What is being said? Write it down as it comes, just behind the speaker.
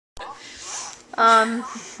Can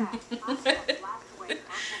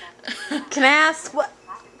I ask what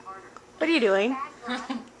are you doing?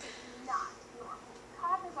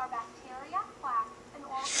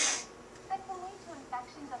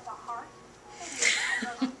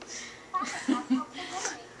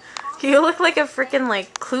 You look like a freaking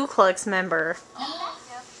like Ku Klux member.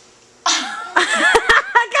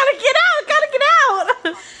 Gotta get out! Gotta get out!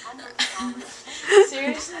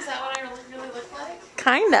 Seriously, is that what I really look like?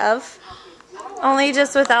 Kind of. Only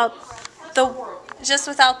just without the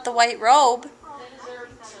white robe. What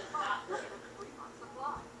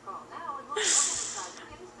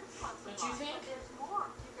do you think?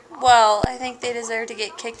 Well, I think they deserve to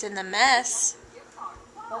get kicked in the mess.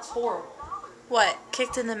 That's horrible. What?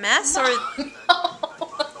 Kicked in the mess? Or No.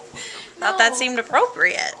 thought that seemed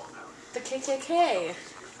appropriate. The KKK.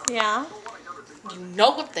 Yeah. You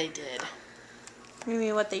know what they did. You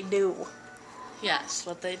mean what they do? Yes,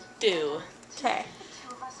 what they do. Okay.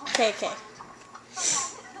 Okay.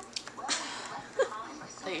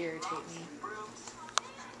 They irritate me.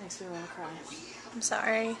 Makes me want to cry. I'm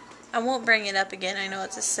sorry. I won't bring it up again. I know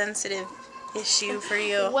it's a sensitive issue for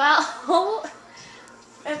you. Well,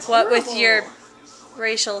 it's What with horrible. your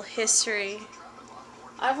racial history?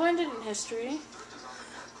 I've learned it in history.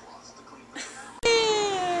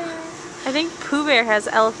 I think Pooh Bear has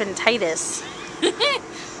elephantitis.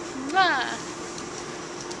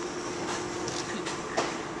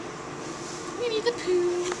 Winnie the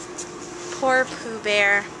Pooh. Poor Pooh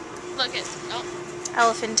Bear. Look at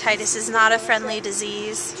Elephantitis is not a friendly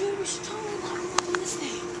disease. Dude, we should totally lock him up in this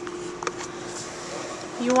thing.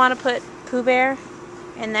 You want to put Pooh Bear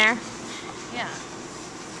in there? Yeah.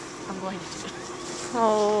 I'm going to do it.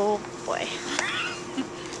 Oh boy.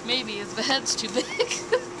 Maybe his head's too big.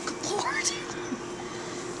 Good Lord.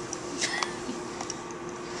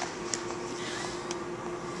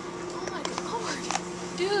 Oh my God, Lord.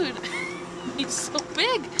 Dude. He's so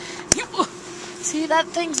big. See, that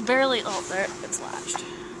thing's barely... Oh, there. It's latched.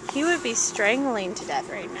 He would be strangling to death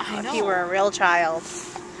right now I if know. he were a real child.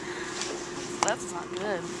 That's not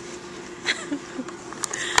good.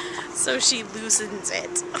 So she loosens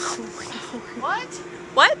it. Oh my Lord. What?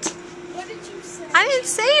 What? What did you say? I didn't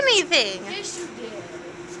say anything. Yes, you did.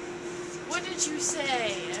 What did you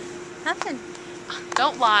say? Nothing.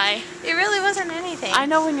 Don't lie. It really wasn't anything. I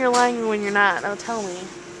know when you're lying and when you're not. Now tell me.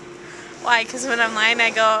 Why? Because when I'm lying,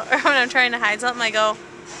 I go, or when I'm trying to hide something, I go,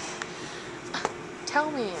 Tell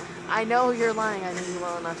me. I know you're lying. I know you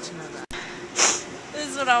well enough to know that. this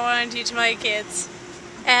is what I want to teach my kids.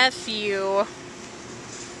 F you.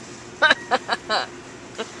 I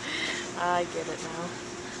get it now.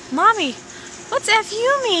 Mommy, what's F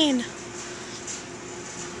you mean?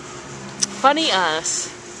 Funny us.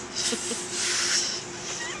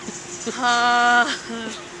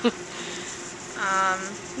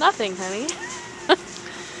 Nothing, honey.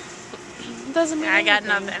 Doesn't mean I got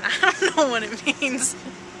anything. nothing. I don't know what it means.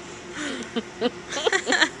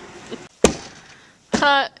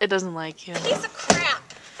 It doesn't like you. Piece of crap.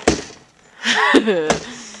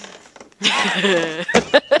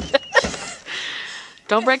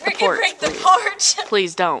 Don't break the porch. Break the please. porch.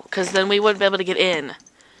 Please don't, because then we wouldn't be able to get in.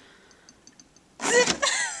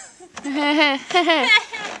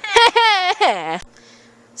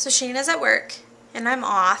 So Shayna's at work, and I'm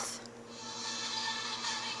off.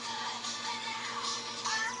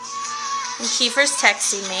 And Kiefer's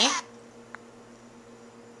texting me.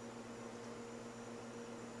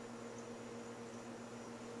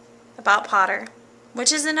 About Potter,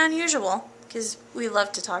 which isn't unusual, because we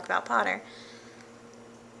love to talk about Potter.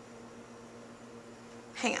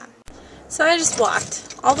 Hang on. So I just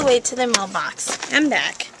walked all the way to the mailbox and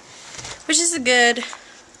back, which is a good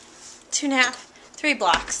 2.5, 3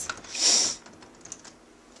 blocks.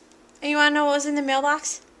 And you want to know what was in the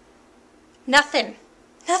mailbox? Nothing.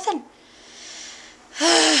 Nothing.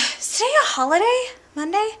 Is today a holiday?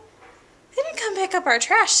 Monday? They didn't come pick up our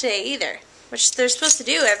trash today either, which they're supposed to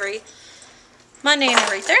do every Monday and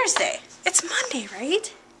every Thursday. It's Monday,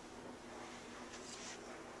 right?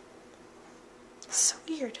 It's so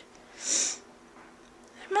weird.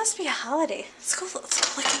 There must be a holiday. Let's go look.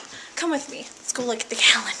 Come with me. Let's go look at the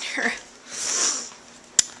calendar.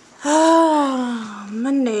 Oh,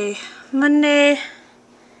 Monday. Monday.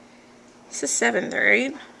 It's the 7th,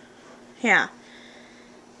 right? Yeah.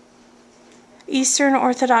 Eastern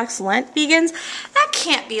Orthodox Lent begins. That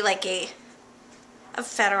can't be like a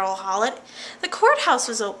federal holiday. The courthouse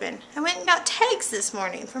was open. I went and got tags this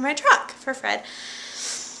morning for my truck for Fred.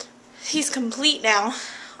 He's complete now.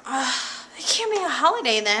 It can't be a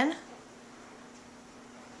holiday then.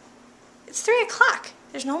 It's 3 o'clock.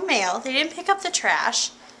 There's no mail. They didn't pick up the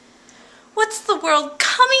trash. What's the world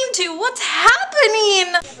coming to? What's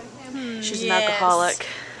happening? She's an alcoholic.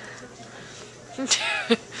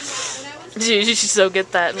 Dude, you should so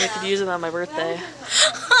get that, and we could use it on my birthday.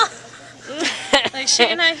 Like,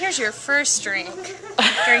 Shayna, here's your first drink.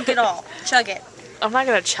 Drink it all. Chug it. I'm not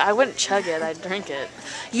gonna chug. I wouldn't chug it. I'd drink it.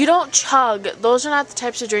 You don't chug. Those are not the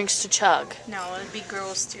types of drinks to chug. No, it'd be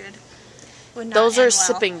gross, dude. Would not Those are end well.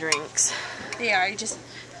 sipping drinks. They are. You just...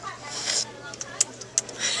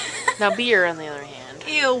 Now beer, on the other hand.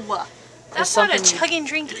 Ew. That's not a something- chugging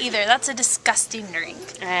drink either. That's a disgusting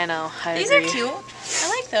drink. I know. I These agree. are cute. I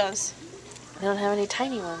like those. I don't have any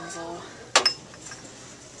tiny ones though.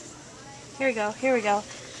 Here we go. Here we go.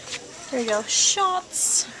 Here we go.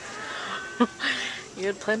 Shots. You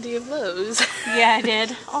had plenty of those. Yeah, I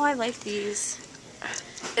did. Oh, I like these.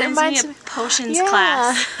 It reminds me of potions Yeah,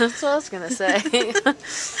 class. that's what I was gonna say.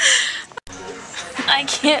 I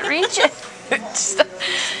can't reach it.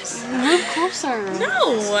 Move closer.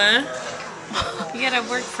 No. You gotta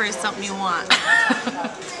work for something you want.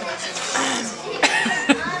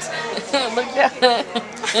 Look at it.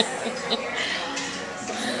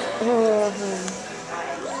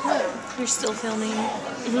 You're still filming.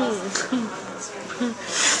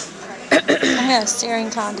 I'm gonna have a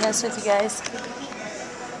staring contest with you guys.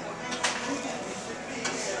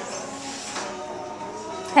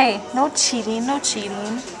 Hey, no cheating, no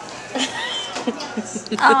cheating.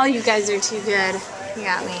 Oh, you guys are too good. You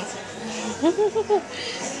got me.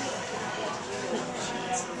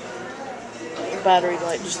 Battery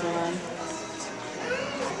light just went on.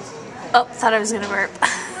 Oh, thought I was gonna burp.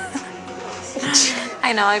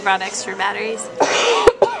 I know, I brought extra batteries.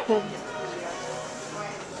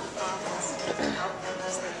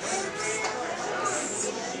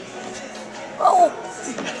 Whoa!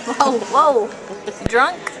 Whoa, whoa!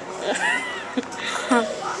 Drunk?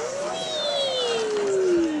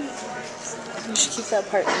 You should keep that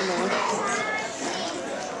part in there.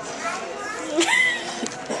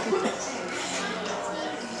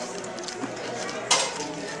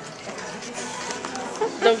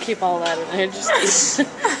 Don't keep all that in there, just keep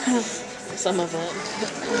some of it.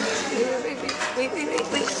 Wait.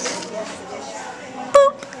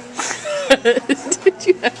 Did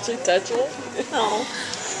you actually touch it? No.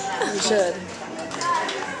 You should.